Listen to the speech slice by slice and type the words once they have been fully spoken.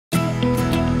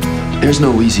There's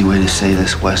no easy way to say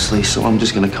this, Wesley, so I'm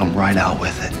just gonna come right out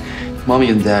with it.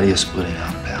 Mommy and Daddy are splitting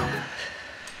up, pal.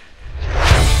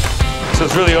 So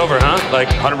it's really over, huh? Like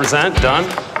 100% done?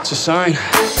 It's a sign.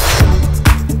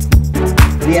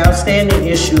 The outstanding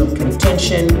issue of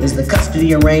contention is the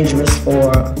custody arrangements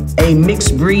for a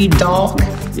mixed breed dog.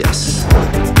 Yes.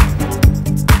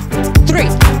 3.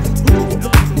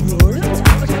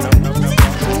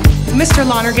 Mr.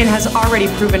 Lonergan has already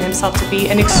proven himself to be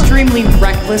an extremely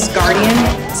reckless guardian.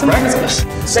 Reckless?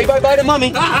 Say bye-bye to Mommy.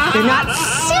 You're not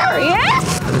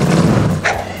serious?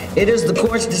 It is the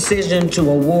court's decision to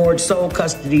award sole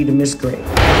custody to Miss Gray.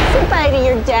 Say bye to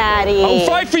your daddy. I'll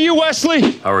fight for you,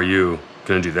 Wesley! How are you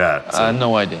gonna do that?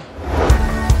 No idea.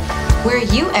 Where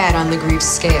are you at on the grief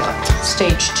scale?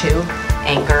 Stage 2,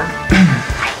 anger.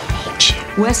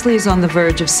 Wesley is on the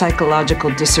verge of psychological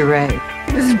disarray.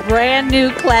 This brand new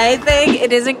Clay thing,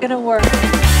 it isn't gonna work. He's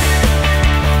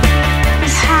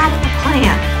had a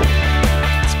plan.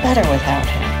 It's better without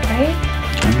him, right?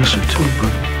 I miss her too,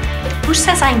 but... Who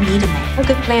says I need him? A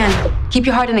good plan. Keep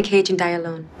your heart in a cage and die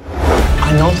alone.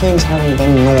 I know things haven't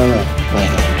been normal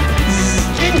lately.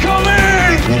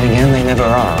 Incoming! Then again, they never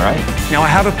are, right? Now, I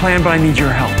have a plan, but I need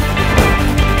your help.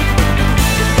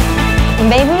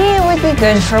 Maybe it would be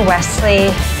good for Wesley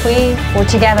if we were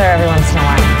together every once in a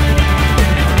while.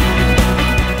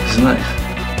 It's nice.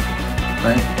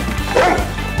 Right?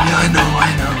 Yeah, I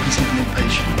know. He's getting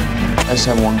impatient. I just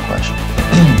have one question.